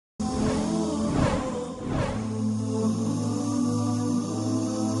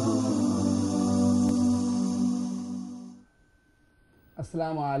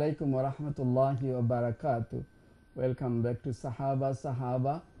Assalamu alaikum wa rahmatullahi wa barakatuh. Welcome back to Sahabah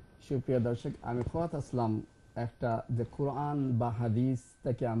Sahabah. সুপ্রিয় দর্শক, আমি খোয়াত আসলাম একটা যে কোরআন বা হাদিস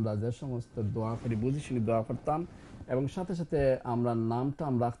থেকে আমরা যে সমস্ত দোয়া করি বুঝে শুনি দোয়া করতাম এবং সাথে সাথে আমরা নামটা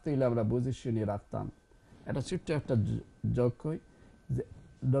রাখতে হলে আমরা বুঝে শুনি রাখতাম। এটা ছোট্ট একটা যোগ কই যে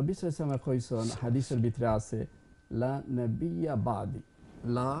নবী সাল্লাল্লাহু আলাইহি ওয়াসাল্লাম হাদিসের ভিতরে আছে লা নবিয়্যা বাদি,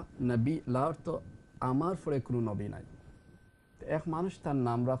 লা নবী, লা তো আমার পরে কোনো নবী নাই। এক মানুষ তার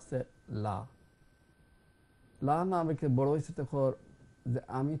নাম রাখছে লা, লা নামকে বড় হয়েছে তখন যে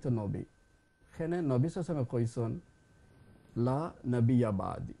আমি তো নবী। সেখানে নবী সাল্লাল্লাহু আলাইহি ওয়াসাল্লাম কইছেন লা নবিয়্যা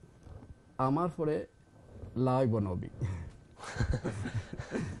বাদি, আমার পরে লাইব নবী।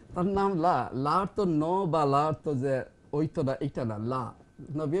 তার নাম লা, লার তো ন বা লার তো যে ওই তো না, এইটা না, লা।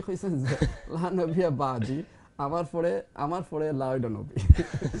 নবী কইছেন যে লা নবিয়্যা বাদি, আমার পরে লাইব নবী।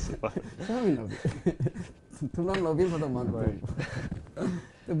 আমি নবী, তোমরা নবীর কথা মানবো।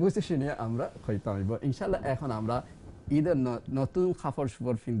 তো বুঝতে শুনে আমরা হইতাম ইনশাল্লাহ। এখন আমরা ঈদের নতুন কাপড়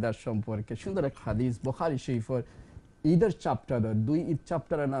চোপড় পিন্ধার সম্পর্কে সুন্দর এক হাদিস বুখারী শরীফের ঈদের চ্যাপ্টারের 2 ঈদ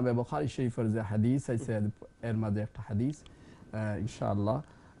চ্যাপ্টারের নামে বুখারী শরীফের যে হাদিস আছে এর মধ্যে একটা হাদিস ইনশাআল্লাহ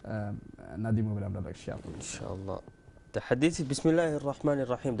নাদিম বলে আমরা শেয়ার করব ইনশাআল্lah. The hadith is Bismillahir Rahmanir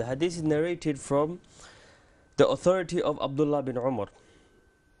Rahim. The hadith is narrated from the authority of Abdullah bin Umar.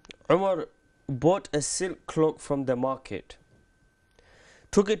 Umar bought a silk cloak from the market,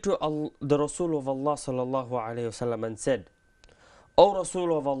 took it to the Rasul of Allah sallallahu alayhi wasallam and said, O Rasul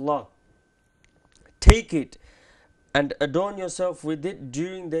of Allah, take it and adorn yourself with it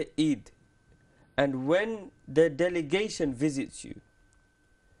during the Eid and when the delegation visits you.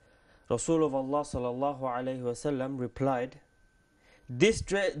 Rasul of Allah sallallahu alayhi wasallam replied, this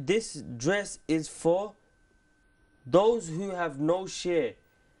dress is for those who have no share.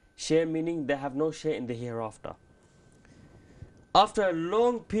 Share meaning they have no share in the hereafter. After a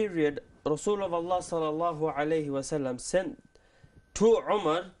long period, Rasul of Allah sallallahu alayhi wasallam sent to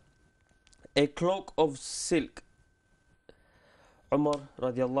Umar a cloak of silk. Umar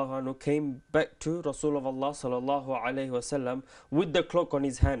radiallahu anhu came back to Rasul of Allah sallallahu alayhi wasallam with the cloak on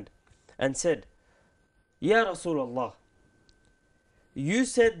his hand and said, Ya Rasulullah, you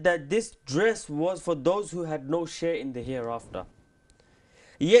said that this dress was for those who had no share in the hereafter.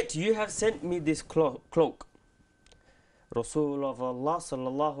 Yet you have sent me this cloak. Rasul of Allah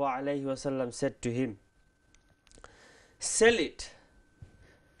sallallahu alayhi wasallam said to him, sell it.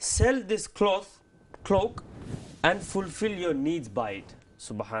 Sell this cloak and fulfill your needs by it.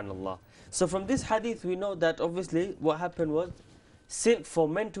 Subhanallah. So from this hadith we know that obviously what happened was silk, for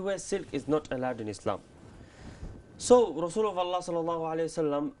men to wear silk is not allowed in Islam. So Rasul of Allah sallallahu alayhi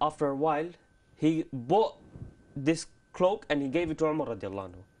wasallam after a while he bought this cloak and he gave it to Umar radiallahu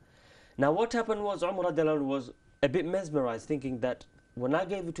anhu. Now what happened was Umar radiallahu anhu was a bit mesmerized, thinking that when I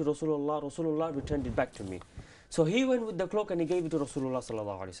gave it to Rasulullah returned it back to me. So he went with the cloak and he gave it to Rasulullah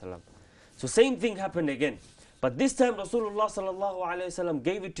sallallahu alaihi wasallam. So same thing happened again, but this time Rasulullah sallallahu alaihi wasallam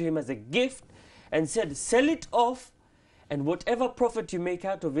gave it to him as a gift and said, sell it off and whatever profit you make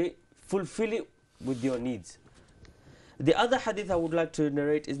out of it, fulfill it with your needs. The other hadith I would like to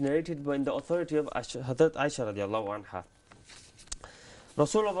narrate is narrated by the authority of Hazrat Aisha radiallahu anha.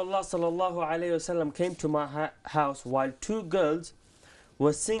 Rasul of Allah sallallahu alayhi wasallam came to my house while 2 girls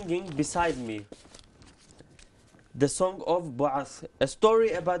were singing beside me the song of Bu'ath, a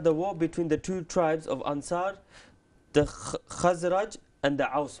story about the war between the 2 tribes of Ansar, the Khazraj and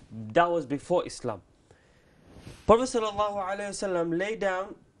the Aus. That was before Islam. Prophet sallallahu alayhi wasallam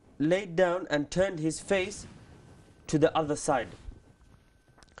laid down and turned his face to the other side.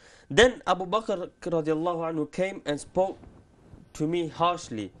 Then Abu Bakr radiallahu anhu came and spoke to me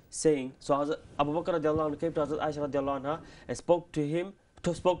harshly, saying, so Abu Bakr radiallahu anhu came to Hazrat Aisha radiallahu anha and spoke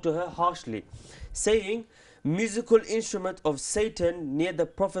to her harshly, saying, musical instrument of Satan near the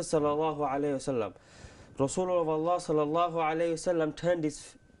Prophet sallallahu alaihi wasallam. Rasulullah of Allah sallallahu alaihi wasallam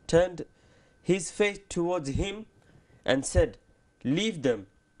turned his face towards him and said, leave them.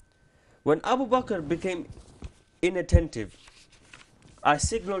 When Abu Bakr became inattentive, I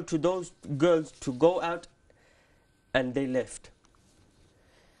signaled to those girls to go out and they left.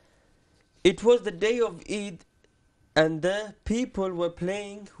 It was the day of Eid and the people were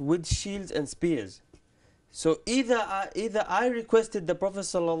playing with shields and spears. So either I requested the Prophet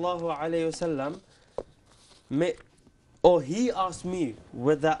sallallahu alaihi wasallam or he asked me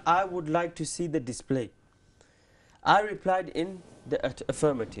whether I would like to see the display. I replied in the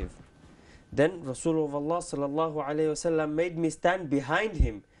affirmative. Then Rasulullah sallallahu alaihi wasallam made me stand behind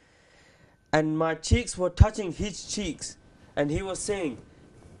him and my cheeks were touching his cheeks and he was saying,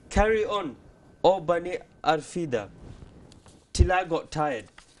 carry on, O Bani Arfida. till I got tired.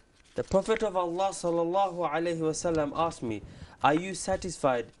 The Prophet of Allah sallallahu alaihi wasallam asked me, "Are you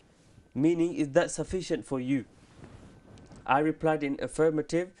satisfied? Meaning, is that sufficient for you?" I replied in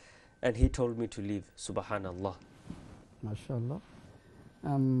affirmative, and he told me to leave. Subhanallah. MashaAllah.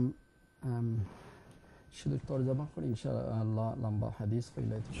 শুধু তরজমা করে ইনশাআল্লাহ লম্বা হাদিস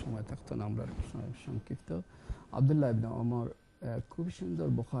কইলে তো সময় থাকতো না, আমরা সংক্ষিপ্ত। আব্দুল্লাহ ইবনে ওমর, খুব সুন্দর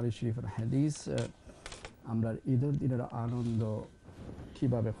বুখারী শরীফের হাদিস। আমরা ঈদের দিনের আনন্দ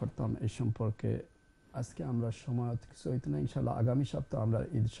কিভাবে করতাম এই সম্পর্কে আজকে আমরা সময় কিছু হইতো না, ইনশাআল্লাহ আগামী সপ্তাহ আমরা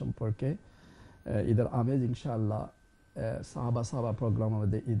ঈদ সম্পর্কে ঈদের আমেজ ইনশাআল্লাহ সাহাবা সাহাবা প্রোগ্রামের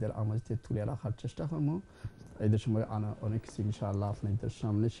মধ্যে ঈদের আমেজকে তুলে রাখার চেষ্টা করবো। ঈদের সময় অনেক কিছু ইনশাআল্লাহ আপনাদের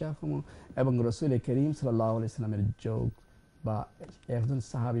সামনে শেয়ার করবো এবং রাসূল করিম সাল্লাল্লাহু আলাইহি ওয়াসাল্লামের যোগ বা একজন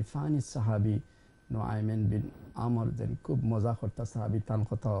সাহাবী, ফানি সাহাবী নুআইমান বিন আমর, যিনি খুব মজা করতা সাহাবী, তার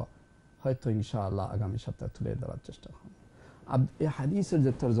কথা হয়তো ইনশাআল্লাহ আগামী সপ্তাহে তুলে ধরার চেষ্টা করবো। এই হাদিসের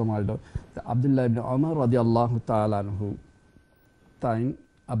যে তরজমা হলো আব্দুল্লাহ ইবনে ওমর রাদিয়াল্লাহু তাআলা আনহু, তাই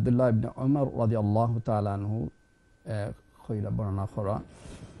আব্দুল্লাহ ইবনে ওমর রাদিয়াল্লাহু তাআলা আনহু খৈরা বর্ণনা করা,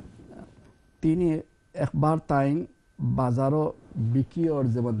 তিনি একবার তাই বাজারও বিক্রিয়র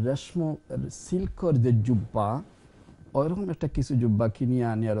যেমন রেশম সিল্কর যে জুব্বা, ওইরকম একটা কিছু জুব্বা কিনিয়ে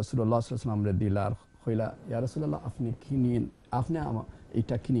আনিয়া রাসূলুল্লাহ সাল্লাল্লাহু আলাইহি ওয়াসাল্লাম দিলার। কইলা, ইয়া রাসূলুল্লাহ, আপনি কিনিন, আপনি আমার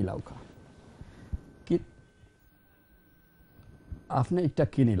এইটা কিনি লাউকা, আপনি একটা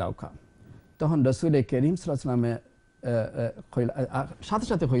কিনি লাউকা। তখন রাসূল করিম সাল্লাল্লাহু আলাইহি ওয়াসাল্লামে সাথে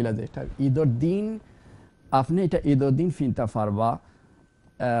সাথে কইলা যে এটা ঈদের দিন, আপনি এটা ঈদের দিন ফিনতে পারবা,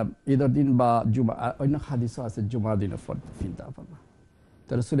 ঈদের দিন বা জুমা, অন্য হাদিসও আছে জুমার দিনও ফিনতে পারবা।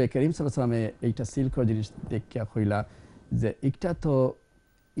 তো রাসূল করিম সাল্লাল্লাহু আলাইহি ওয়াসাল্লামে এইটা সিল্কর জিনিস দেখিয়া কইলা যে একটা তো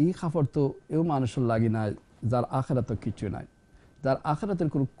এই কাপড় তো এও মানুষের লাগি না, যার আখিরাত কিছু নাই, যার আখিরাতের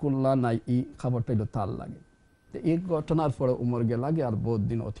কোনো কল্যাণ নাই, এই কাপড়টা হলো তার লাগে। তো এই ঘটনার পরে উমর গে লাগে আর বহুত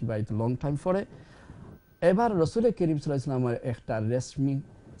দিন অতিবাহিত, লং টাইম পরে এবার রাসূল করিম সাল্লাল্লাহু আলাইহি ওয়াসাল্লামের একটা রেশমি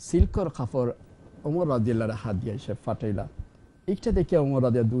সিল্কর কাপড় উমর রাদিয়াল্লাহু হাত দিয়ে সে ফাটাইলা। একটা দেখে উমর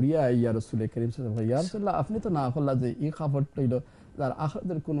রাদিয়া দৌড়িয়া আইয়া রাসূল করিম সাল্লাল্লাহু আলাইহি ওয়াসাল্লাম, ইয়া রাসূলুল্লাহ, আপনি তো না করলা যে এই কাপড়টা হইল যার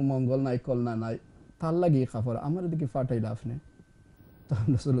আখিরাতের কোনো মঙ্গল নাই, কল্যাণ নাই, তার লাগে এই কাপড়, আমার দিকে ফাটাইলা আপনি। তখন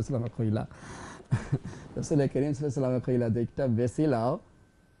রাসূলুল্লাহ সাল্লাল্লাহু আলাইহি ওয়াসাল্লাম কইলা, রাসূল করিম সাল্লাল্লাহু আলাইহি ওয়াসাল্লাম কইলা যে একটা বেশি লাও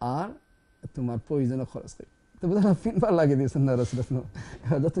আর তোমার প্রয়োজনে খরচ করি। তো বুঝলাম ফিনবার লাগিয়ে দিয়েছেন না রাসূলুল্লাহ।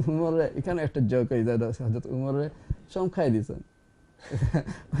 হযরত উমরে এখানে একটা জোক হয়ে যায়, হযরত উমরে সংখ্যায় দিয়েছেন,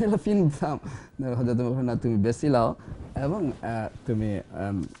 ফিন হযরত উমর না, তুমি বেশি লাও এবং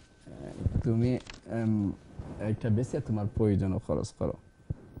তুমি একটা বেশি তোমার প্রয়োজনে খরচ করো।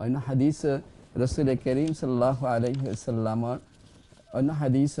 অন্য হাদিস রাসূল করিম সাল্লাল্লাহু আলাইহি ওয়াসাল্লামের, অন্য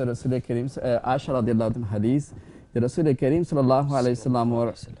হাদিস রাসূল করিম আয়েশা রাদিয়াল্লাহু আনহা হাদিস যে রাসূল করিম সাল্লাল্লাহু আলাইহি ওয়াসাল্লামের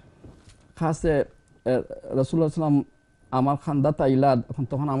কাছে রাসূলুল্লাহ সাল্লাম আমার খান্দা তাইলা,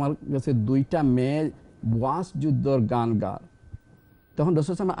 তখন আমার কাছে দুইটা মেয়ে ওয়াস যুদ্ধর গান গার। তখন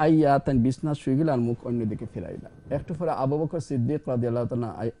রাসূল সাল্লাম আইয়া তাই বিছনা শুয়ে গেল আর মুখ অন্যদিকে ফিরাইলা। একটু পরে আবু বকর সিদ্দিক রাদিয়াল্লাহু তাআলা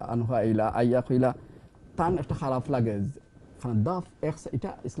আনহু আইয়া কইলা, তার একটা খারাপ লাগে, এটা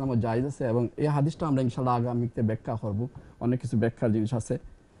ইসলামে জায়েজ আছে এবং এই হাদিসটা আমরা ইনশাআল্লাহ আগামীতে ব্যাখ্যা করব, অনেক কিছু ব্যাখ্যার জিনিস আছে।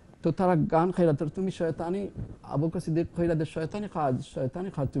 তো তারা গান খাইলা, তো তুমি শয়তানি, আবু বকর সিদ্দিক কইলা যে শয়তানি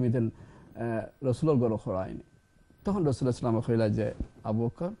কাজ তুমি দেন রাসূলের গরো খরাইনি। তখন রাসূলুল্লাহ সাল্লাল্লাহু আলাইহি ওয়াসাল্লাম কইলা যে আবু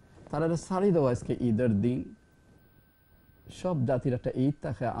বকর, তারা সারি দাও, আজকে ঈদের দিন, সব জাতির একটা ঈদ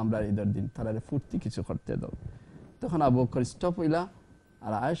থাকে, আমরা ঈদের দিন তারা ফুর্তি কিছু করতে দাও। তখন আবু বকর স্টপ হইলা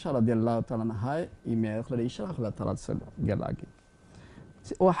আর আয়েশা রাদিয়াল্লাহু তাআলা আনহা ইমেলে ইশারা করলা তারা চলে গেল আগে।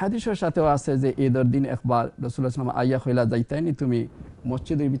 ও হাদিসের সাথেও আছে যে ঈদের দিন একবার রাসূলুল্লাহ সাল্লাল্লাহু আলাইহি ওয়াসাল্লাম আইয়া কইলা, যাইতাইনি তুমি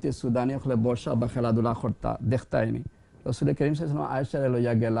মসজিদের ভিতরে সুদানি হলে বর্ষা বা খেলাধুলা করতা, দেখতাইনি। রাসূল করিম সাল্লাল্লাহু আলাইহি ওয়াসাল্লাম আয়েশারে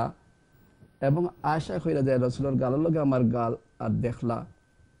লইয়া গেলা এবং আয়েশা কইলা যে রাসূলের গালের লগে আমার গাল আর দেখলা।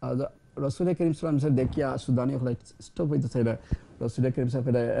 আর রাসূল করিম সাল্লাল্লাহু আলাইহি ওয়াসাল্লাম দেখিয়া সুদানি হলে স্টপ হইতে চাইলা। রাসূল করিম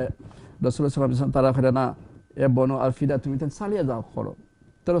সাল্লাল্লাহু আলাইহি ওয়াসাল্লাম তারা কইলা, না এ বনো আর ফিদা, তুমি তো চালিয়ে যাও করো।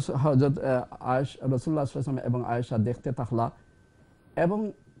 তো হযরত রাসূলুল্লাহ সাল্লাল্লাহু আলাইহি ওয়াসাল্লাম এবং আয়েশা দেখতে থাকলা এবং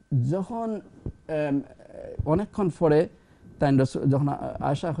যখন অনেকক্ষণ পরে তাই যখন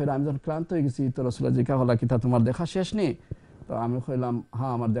আয়েশা কইলা, আমি যখন ক্লান্ত হয়ে গেছি, তো রাসূলুল্লাহ জিজ্ঞাসা করলা, কি তা তোমার দেখা শেষ নেই? তো আমি কইলাম,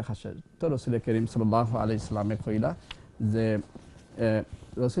 হ্যাঁ আমার দেখা শেষ। তো রাসূল করিম সাল্লাল্লাহু আলাইহি ওয়াসাল্লাম কইলা যে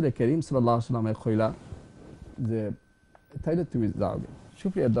রাসূল করিম সাল্লাল্লাহু আলাইহি ওয়াসাল্লাম কইলা যে তাইলে তুমি যাও।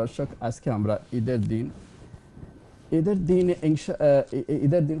 সুপ্রিয় দর্শক, আজকে আমরা ঈদের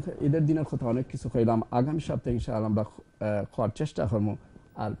দিনের কথা অনেক কিছু কইলাম। আগামী সপ্তাহে ইনশাআল্লাহ আমরা করার চেষ্টা করবো।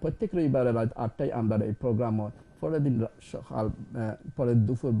 আর প্রত্যেক রবিবারে রাত 8টায় আমরা এই প্রোগ্রাম হয়, পরের দিন সকাল পরের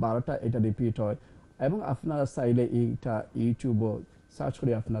দুপুর 12টা এটা রিপিট হয় এবং আপনারা চাইলে এইটা ইউটিউবও সার্চ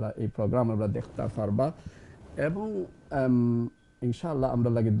করে আপনারা এই প্রোগ্রাম আমরা দেখতে পারবা। এবং ইনশাআল্লাহ আমরা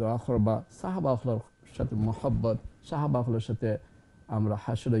লাগি দোয়া করবা সাহাবা হলর সাথে মোহাব্বত সাহাবা হলের সাথে আমরা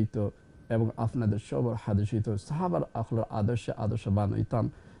হাসরইত এবং আপনাদের সবার হাদিসিত সাহাবার আখলার আদর্শে আদর্শবান হইতাম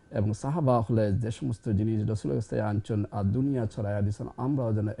এবং সাহাবা হলে যে সমস্ত জিনিস রসুলের কাছে আনছেন আর দুনিয়া ছড়াইয়া দিচ্ছেন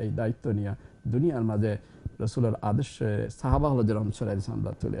আমরাও যেন এই দায়িত্ব নিয়ে দুনিয়ার মাঝে রসুলের আদর্শে সাহাবা হলে যেরকম ছড়াই দিচ্ছেন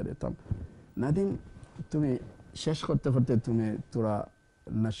আমরা তুলে দিতাম। নাদিম, তুমি শেষ করতে করতে তুমি তোরা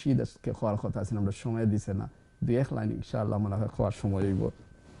নাশিদকে খাওয়ার কথা আছেন, আমরা সময় দিছে না, দুই এক লাইন ইনশাআল্লাহ মনে হয় খাওয়ার সময় হইব,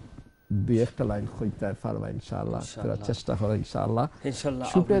 দুই একটা লাইন কইতে পারবা ইনশাআল্লাহ, তোরা চেষ্টা করো ইনশাআল্লাহ।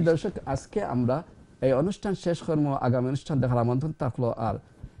 সুপ্রিয় দর্শক, আজকে আমরা এই অনুষ্ঠান শেষ করবো, আগামী অনুষ্ঠান দেখার আমন্ত্রণ থাকলো। আর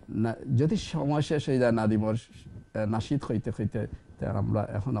যদি সময় শেষ হয়ে যায় নাদিমর নাশিদ হইতে হইতে, আমরা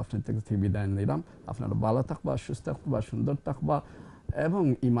এখন আপনার থেকে বিদায় নিলাম। আপনারা ভালো থাকবা, সুস্থ থাকবা, সুন্দর থাকবা এবং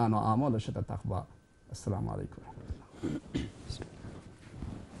ইমান ও আমলের সাথে থাকবা। আসসালামু আলাইকুম।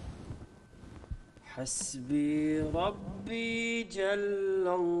 حسبي ربي جل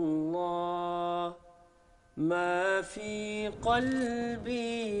الله ما في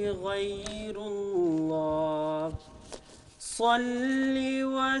قلبي غير الله صل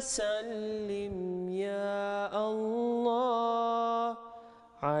وسلم يا الله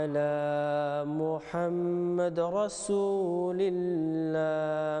على محمد رسول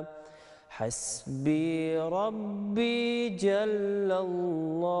الله حسبي ربي جل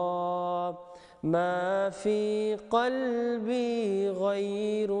الله ما في قلبي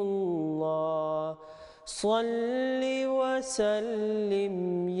غير الله صل وسلم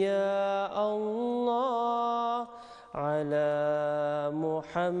يا الله على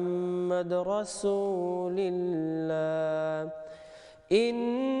محمد رسول الله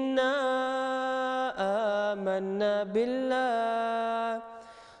إنا آمنا بالله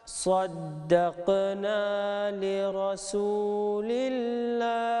صدقنا لرسول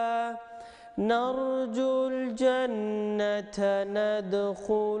الله نرجو الجنة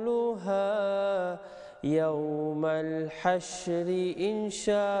ندخلها يوم الحشر إن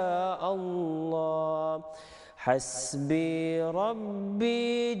شاء الله حسبي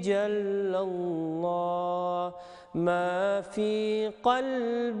ربي جل الله ما في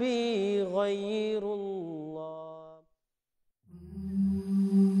قلبي غير الله